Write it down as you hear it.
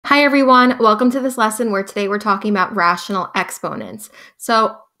Hi everyone, welcome to this lesson where today we're talking about rational exponents.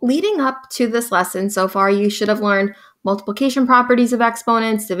 So leading up to this lesson so far, you should have learned multiplication properties of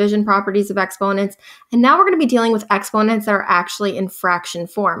exponents, division properties of exponents, and now we're going to be dealing with exponents that are actually in fraction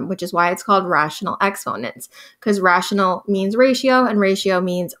form, which is why it's called rational exponents, because rational means ratio and ratio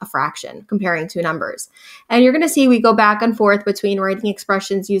means a fraction, comparing two numbers. And you're going to see we go back and forth between writing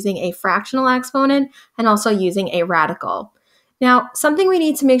expressions using a fractional exponent and also using a radical. Now, something we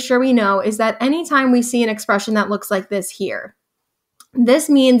need to make sure we know is that anytime we see an expression that looks like this here,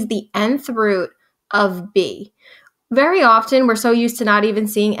 this means the nth root of b. Very often, we're so used to not even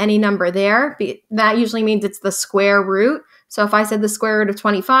seeing any number there. That usually means it's the square root. So if I said the square root of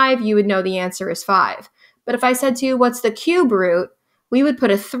 25, you would know the answer is 5. But if I said to you, what's the cube root? We would put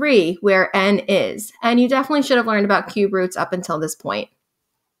a 3 where n is. And you definitely should have learned about cube roots up until this point.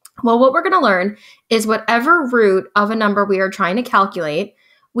 Well, what we're going to learn is whatever root of a number we are trying to calculate,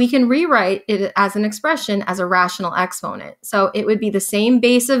 we can rewrite it as an expression as a rational exponent. So it would be the same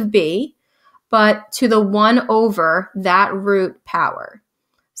base of b, but to the 1 over that root power.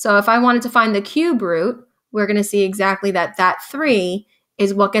 So if I wanted to find the cube root, we're going to see exactly that 3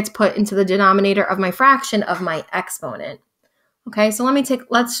 is what gets put into the denominator of my fraction of my exponent. Okay, so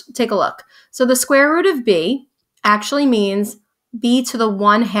let's take a look. So the square root of b actually means b to the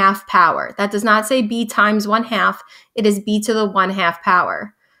 1/2 power. That does not say b times 1/2. It is b to the 1/2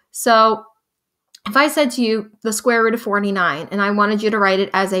 power. So if I said to you the square root of 49 and I wanted you to write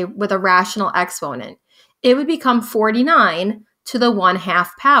it with a rational exponent, it would become 49 to the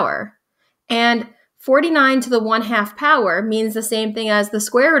 1/2 power. And 49 to the 1/2 power means the same thing as the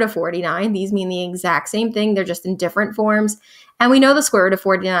square root of 49. These mean the exact same thing. They're just in different forms. And we know the square root of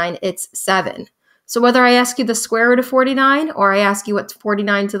 49, it's 7. So whether I ask you the square root of 49 or I ask you what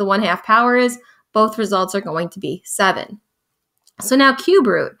 49 to the 1/2 power is, both results are going to be 7. So now cube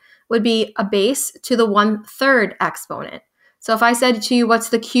root would be a base to the 1/3 exponent. So if I said to you, what's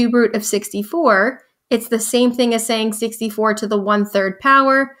the cube root of 64? It's the same thing as saying 64 to the 1/3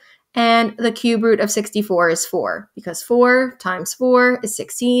 power, and the cube root of 64 is 4, because 4 times 4 is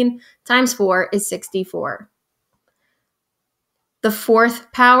 16, times 4 is 64. The fourth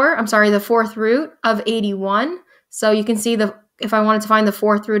root of 81. So you can see if I wanted to find the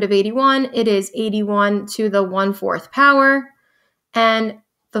fourth root of 81, it is 81 to the 1/4 power. And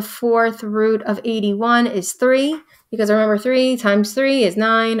the fourth root of 81 is 3, because remember 3 times 3 is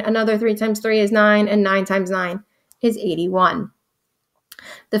 9, another 3 times 3 is 9, and 9 times 9 is 81.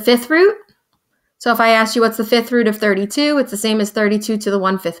 The fifth root, so if I asked you what's the fifth root of 32, it's the same as 32 to the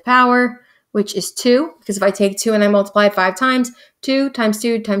 1/5 power, which is 2, because if I take 2 and I multiply it 5 times, 2 times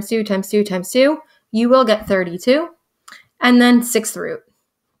 2 times 2 times 2 times 2, you will get 32. And then sixth root.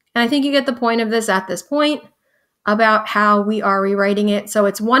 And I think you get the point of this at this point about how we are rewriting it. So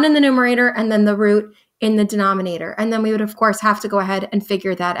it's 1 in the numerator and then the root in the denominator. And then we would, of course, have to go ahead and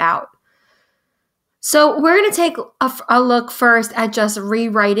figure that out. So we're going to take a look first at just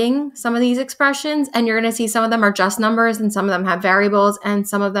rewriting some of these expressions. And you're going to see some of them are just numbers and some of them have variables and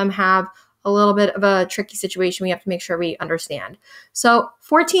some of them have a little bit of a tricky situation we have to make sure we understand. So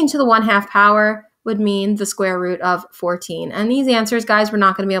 14 to the 1/2 power would mean the square root of 14. And these answers, guys, we're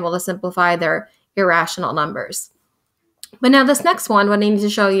not going to be able to simplify. They're irrational numbers. But now this next one, what I need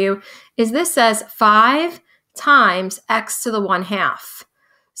to show you is this says 5 times x to the 1/2.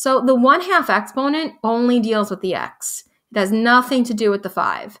 So the 1/2 exponent only deals with the x. It has nothing to do with the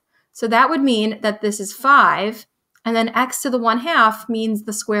 5. So that would mean that this is 5, and then x to the 1/2 means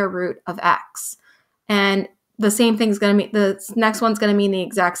the square root of x. And the same thing is going to mean, the next one's going to mean the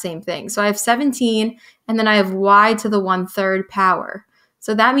exact same thing. So I have 17, and then I have y to the 1/3 power.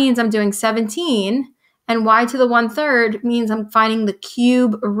 So that means I'm doing 17, and y to the 1/3 means I'm finding the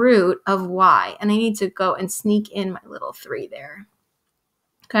cube root of y. And I need to go and sneak in my little 3 there.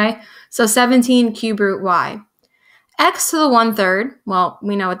 Okay, so 17 cube root y. X to the 1/3, well,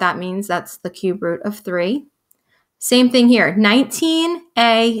 we know what that means. That's the cube root of 3. Same thing here,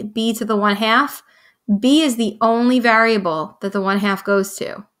 19a b to the 1/2. B is the only variable that the 1/2 goes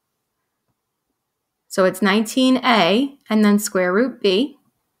to. So it's 19a and then square root b.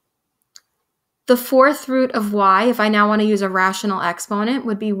 The fourth root of y, if I now want to use a rational exponent,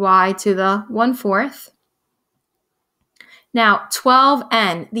 would be y to the 1/4. Now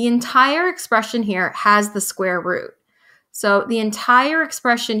 12n, the entire expression here has the square root. So the entire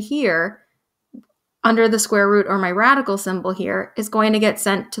expression here under the square root or my radical symbol here is going to get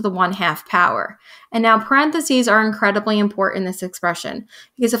sent to the 1/2 power. And now parentheses are incredibly important in this expression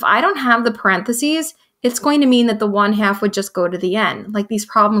because if I don't have the parentheses, it's going to mean that the 1/2 would just go to the end, like these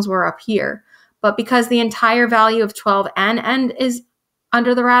problems were up here. But because the entire value of 12n is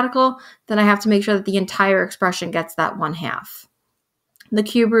under the radical, then I have to make sure that the entire expression gets that 1/2. The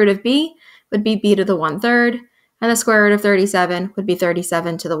cube root of b would be b to the 1/3, and the square root of 37 would be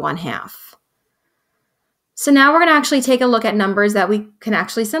 37 to the 1/2. So now we're going to actually take a look at numbers that we can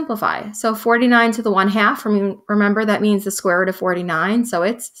actually simplify. So 49 to the 1/2, remember that means the square root of 49, so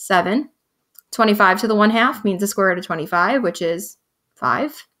it's 7. 25 to the 1/2 means the square root of 25, which is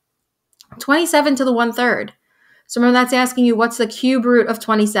 5. 27 to the 1/3. So remember that's asking you what's the cube root of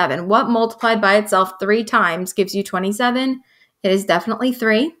 27? What multiplied by itself 3 times gives you 27? It is definitely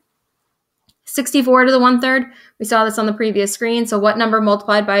 3. 64 to the 1/3. We saw this on the previous screen. So what number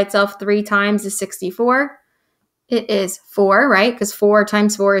multiplied by itself 3 times is 64? It is 4, right? Because 4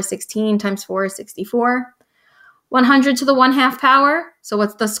 times 4 is 16 times 4 is 64. 100 to the 1/2 power. So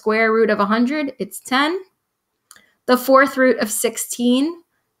what's the square root of 100? It's 10. The 4th root of 16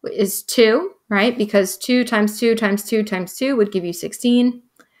 is 2, right? Because 2 times 2 times 2 times 2 would give you 16.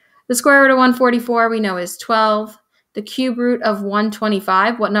 The square root of 144 we know is 12. The cube root of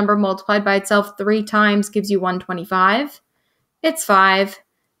 125, what number multiplied by itself 3 times gives you 125? It's 5.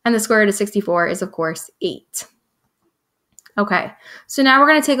 And the square root of 64 is, of course, 8. Okay, so now we're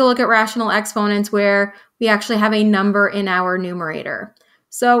going to take a look at rational exponents where we actually have a number in our numerator.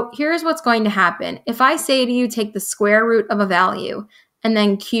 So here's what's going to happen. If I say to you, take the square root of a value and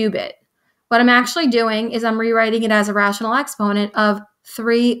then cube it, what I'm actually doing is I'm rewriting it as a rational exponent of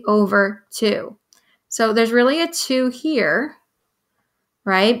 3 over 2. So there's really a 2 here,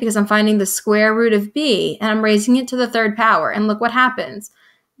 right? Because I'm finding the square root of b and I'm raising it to the 3rd power. And look what happens.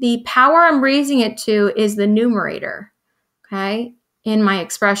 The power I'm raising it to is the numerator, okay, in my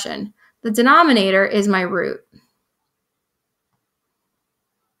expression. The denominator is my root.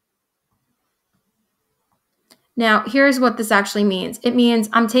 Now, here's what this actually means. It means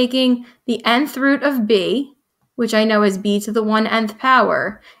I'm taking the nth root of b, which I know is b to the 1/nth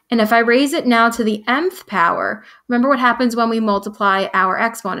power, and if I raise it now to the mth power, remember what happens when we multiply our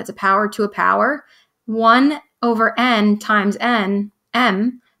exponents, a power to a power? 1 over n times n,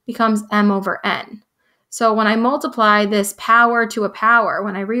 m, becomes m over n. So when I multiply this power to a power,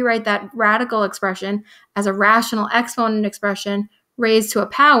 when I rewrite that radical expression as a rational exponent expression raised to a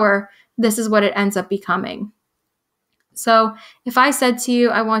power, this is what it ends up becoming. So if I said to you,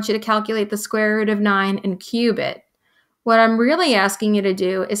 I want you to calculate the square root of 9 and cube it, what I'm really asking you to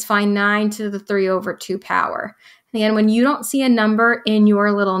do is find 9 to the 3 over 2 power. And again, when you don't see a number in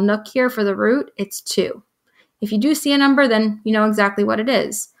your little nook here for the root, it's 2. If you do see a number, then you know exactly what it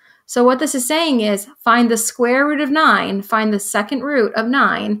is. So what this is saying is find the square root of 9, find the second root of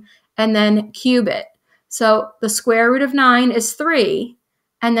 9, and then cube it. So the square root of 9 is 3,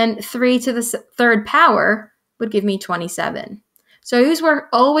 and then 3 to the 3rd power would give me 27. So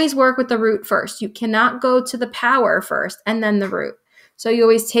always work with the root first. You cannot go to the power first and then the root. So you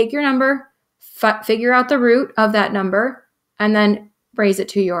always take your number, figure out the root of that number, and then raise it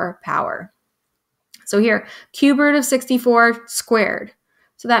to your power. So here, cube root of 64 squared.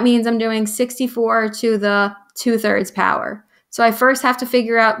 So that means I'm doing 64 to the 2/3 power. So I first have to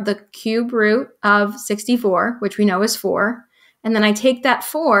figure out the cube root of 64, which we know is 4. And then I take that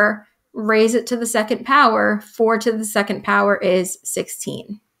 4, raise it to the 2nd power. 4 to the 2nd power is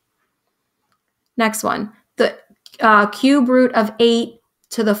 16. Next one, the cube root of 8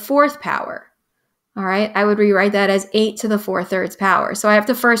 to the 4th power. All right, I would rewrite that as 8 to the 4/3 power. So I have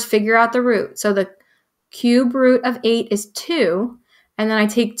to first figure out the root. So the cube root of 8 is 2, and then I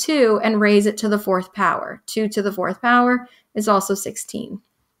take 2 and raise it to the 4th power. 2 to the 4th power is also 16.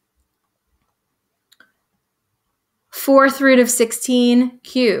 4th root of 16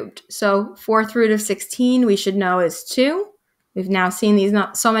 cubed. So 4th root of 16 we should know is 2. We've now seen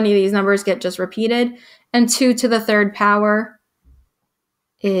so many of these numbers get just repeated. And 2 to the 3rd power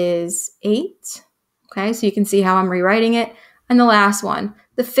is 8. Okay, so you can see how I'm rewriting it. And the last one,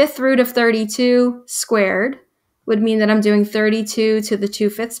 the 5th root of 32 squared would mean that I'm doing 32 to the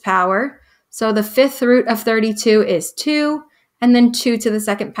 2/5 power. So the 5th root of 32 is 2, and then 2 to the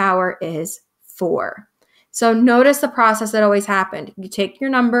 2nd power is 4. So notice the process that always happened. You take your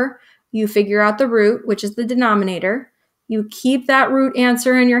number, you figure out the root, which is the denominator, you keep that root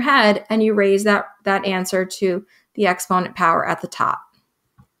answer in your head, and you raise that answer to the exponent power at the top.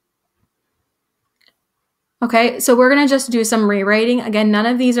 Okay, so we're going to just do some rewriting. Again, none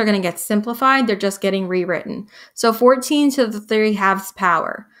of these are going to get simplified. They're just getting rewritten. So 14 to the 3/2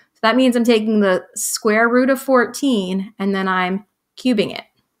 power. So that means I'm taking the square root of 14, and then I'm cubing it.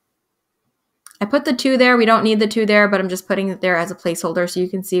 I put the 2 there. We don't need the 2 there, but I'm just putting it there as a placeholder so you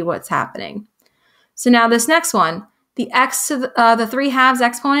can see what's happening. So now this next one, The x to the 3 halves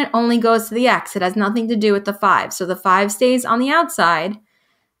exponent only goes to the x. It has nothing to do with the 5. So the 5 stays on the outside.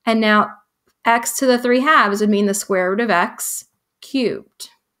 And now x to the 3 halves would mean the square root of x cubed.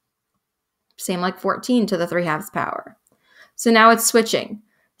 Same like 14 to the 3 halves power. So now it's switching.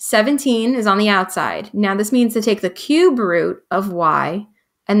 17 is on the outside. Now this means to take the cube root of y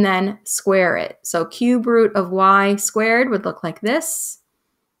and then square it. So cube root of y squared would look like this.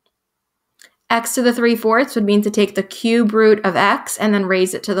 X to the 3/4 would mean to take the cube root of x and then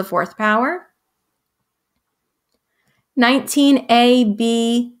raise it to the 4th power.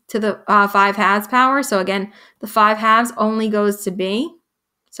 19ab to the 5 halves power. So again, the 5 halves only goes to b.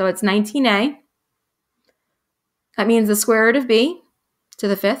 So it's 19a. That means the square root of b to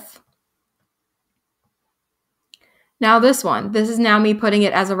the 5th. Now this one, this is now me putting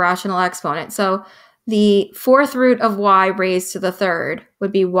it as a rational exponent. So the 4th root of y raised to the 3rd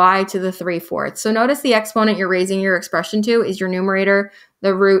would be y to the 3/4. So notice the exponent you're raising your expression to is your numerator.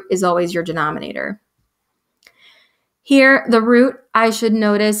 The root is always your denominator. Here, the root, I should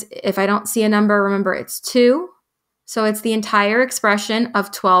notice, if I don't see a number, remember it's 2. So it's the entire expression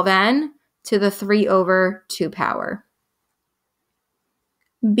of 12n to the 3/2 power.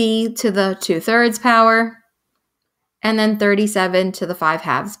 B to the 2/3 power. And then 37 to the 5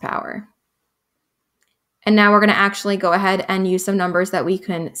 halves power. And now we're going to actually go ahead and use some numbers that we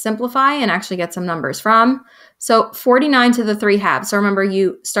can simplify and actually get some numbers from. So 49 to the 3 halves. So remember,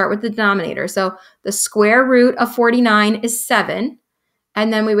 you start with the denominator. So the square root of 49 is 7.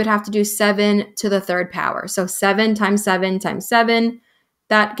 And then we would have to do 7 to the 3rd power. So 7 times 7 times 7,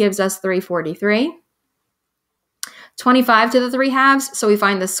 that gives us 343. 25 to the 3 halves. So we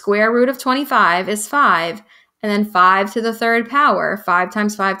find the square root of 25 is 5. And then 5 to the 3rd power, 5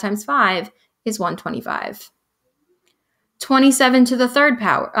 times 5 times 5 is 125. 27 to the 3rd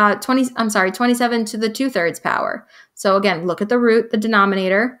power, 27 to the 2/3 power. So again, look at the root, the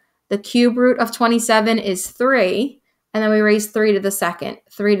denominator. The cube root of 27 is 3, and then we raise 3 to the 2nd.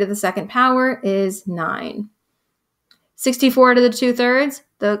 3 to the 2nd power is 9. 64 to the 2/3,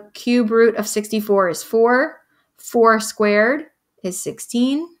 the cube root of 64 is 4. 4 squared is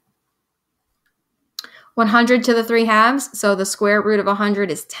 16. 100 to the 3 halves, so the square root of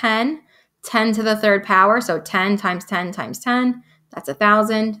 100 is 10. 10 to the 3rd power, so 10 times 10 times 10, that's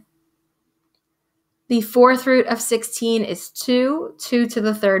 1,000. The 4th root of 16 is 2. 2 to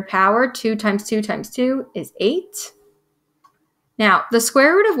the 3rd power, 2 times 2 times 2 is 8. Now, the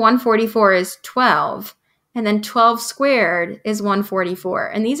square root of 144 is 12, and then 12 squared is 144.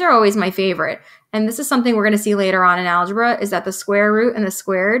 And these are always my favorite. And this is something we're going to see later on in algebra, is that the square root and the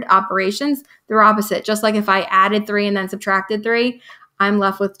squared operations, they're opposite. Just like if I added 3 and then subtracted 3, I'm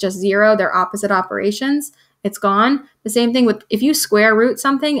left with just 0. They're opposite operations. It's gone. The same thing with if you square root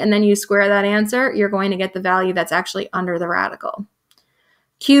something and then you square that answer, you're going to get the value that's actually under the radical.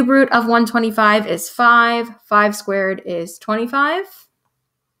 Cube root of 125 is 5. 5 squared is 25.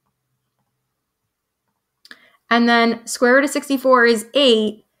 And then square root of 64 is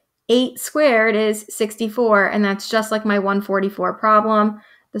 8. 8 squared is 64, and that's just like my 144 problem.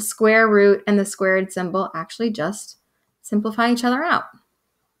 The square root and the squared symbol actually just simplify each other out.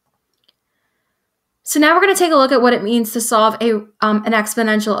 So now we're going to take a look at what it means to solve an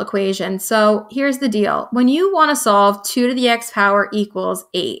exponential equation. So here's the deal. When you want to solve 2 to the x power equals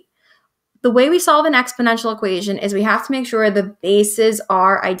 8, the way we solve an exponential equation is we have to make sure the bases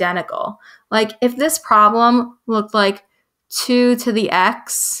are identical. Like if this problem looked like 2 to the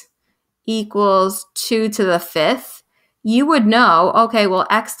x equals 2 to the 5th, you would know, okay, well,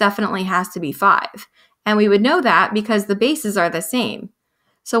 x definitely has to be 5. And we would know that because the bases are the same.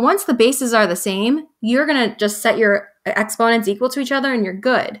 So once the bases are the same, you're going to just set your exponents equal to each other and you're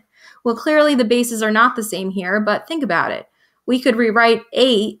good. Well, clearly the bases are not the same here, but think about it. We could rewrite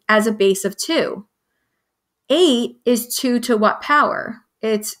 8 as a base of 2. 8 is 2 to what power?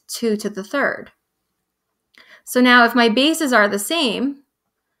 It's 2 to the 3rd. So now if my bases are the same,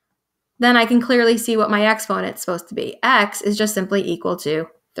 then I can clearly see what my exponent is supposed to be. X is just simply equal to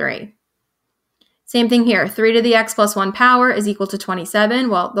 3. Same thing here. 3 to the x plus 1 power is equal to 27.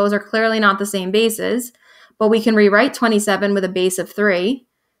 Well, those are clearly not the same bases, but we can rewrite 27 with a base of 3.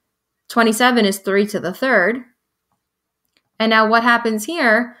 27 is 3 to the 3rd. And now what happens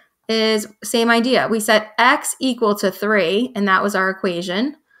here is same idea. We set x equal to 3, and that was our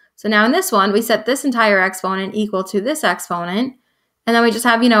equation. So now in this one, we set this entire exponent equal to this exponent, and then we just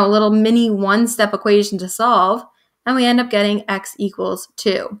have, a little mini one-step equation to solve, and we end up getting x equals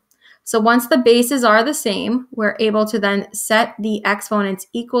 2. So once the bases are the same, we're able to then set the exponents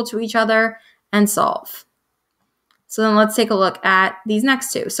equal to each other and solve. So then let's take a look at these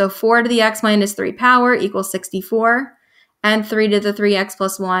next two. So 4 to the x minus 3 power equals 64, and 3 to the 3x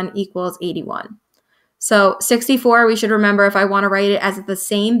plus 1 equals 81. So 64, we should remember, if I want to write it as the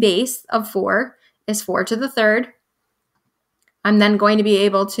same base of 4, is 4 to the third. I'm then going to be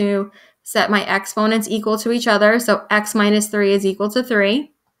able to set my exponents equal to each other. So x minus 3 is equal to 3.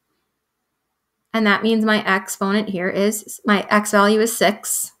 And that means my exponent here is, my x value is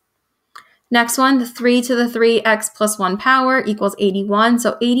 6. Next one, the 3 to the 3x plus 1 power equals 81.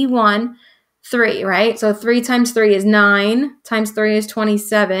 So 81, 3, right? So 3 times 3 is 9, times 3 is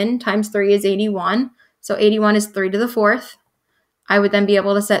 27, times 3 is 81. So 81 is 3 to the 4th. I would then be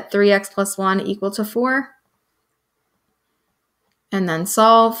able to set 3x plus 1 equal to 4. And then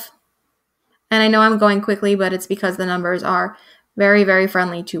solve. And I know I'm going quickly, but it's because the numbers are very, very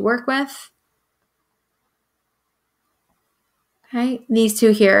friendly to work with. Okay, these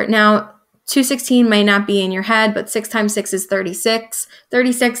two here. Now, 216 may not be in your head, but 6 times 6 is 36.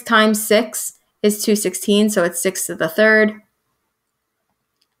 36 times 6 is 216, so it's 6 to the third.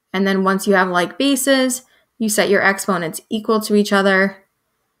 And then once you have like bases, you set your exponents equal to each other,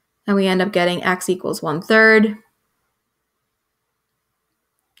 and we end up getting x equals 1/3.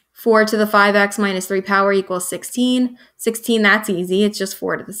 4 to the 5x minus 3 power equals 16. 16, that's easy. It's just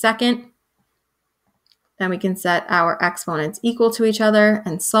 4 to the second. Then we can set our exponents equal to each other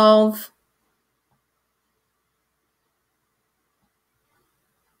and solve.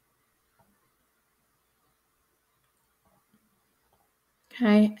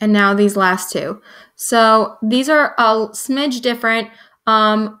 Okay, and now these last two. So these are a smidge different.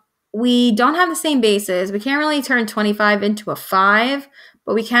 We don't have the same bases. We can't really turn 25 into a 5,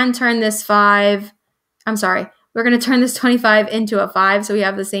 but we can turn this 5, we're going to turn this 25 into a 5, so we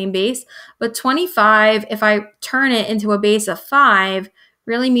have the same base. But 25, if I turn it into a base of 5,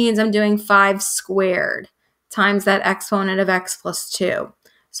 really means I'm doing 5 squared times that exponent of x plus 2.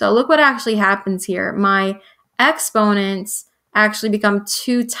 So look what actually happens here. My exponents actually become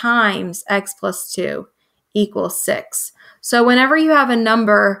 2 times x plus 2 equals 6. So whenever you have a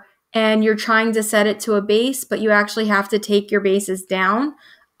number and you're trying to set it to a base, but you actually have to take your bases down,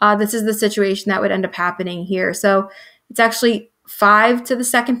 this is the situation that would end up happening here. So it's actually 5 to the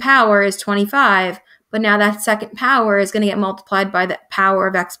second power is 25, but now that second power is going to get multiplied by the power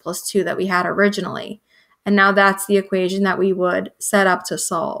of x plus 2 that we had originally. And now that's the equation that we would set up to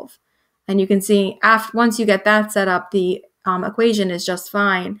solve. And you can see once you get that set up, the equation is just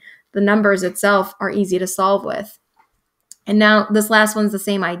fine. The numbers itself are easy to solve with. And now this last one's the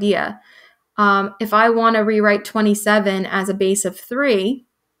same idea. If I want to rewrite 27 as a base of 3,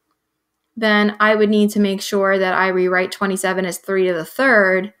 then I would need to make sure that I rewrite 27 as 3 to the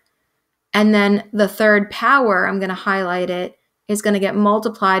third. And then the third power, I'm going to highlight it, is going to get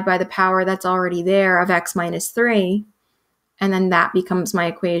multiplied by the power that's already there of x minus 3. And then that becomes my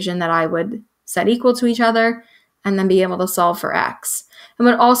equation that I would set equal to each other and then be able to solve for x. And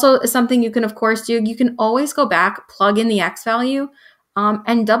what also is something you can, of course, do, you can always go back, plug in the x value,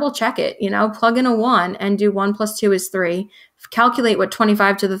 and double check it. Plug in a 1 and do 1 plus 2 is 3. Calculate what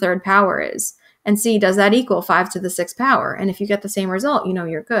 25 to the third power is and see, does that equal 5 to the 6th power? And if you get the same result,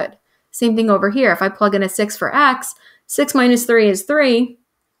 you're good. Same thing over here. If I plug in a 6 for x, 6 minus 3 is 3.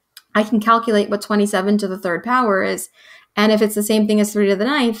 I can calculate what 27 to the third power is. And if it's the same thing as 3 to the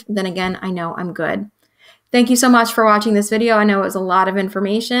 9th, then again, I know I'm good. Thank you so much for watching this video. I know it was a lot of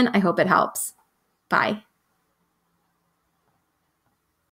information. I hope it helps. Bye.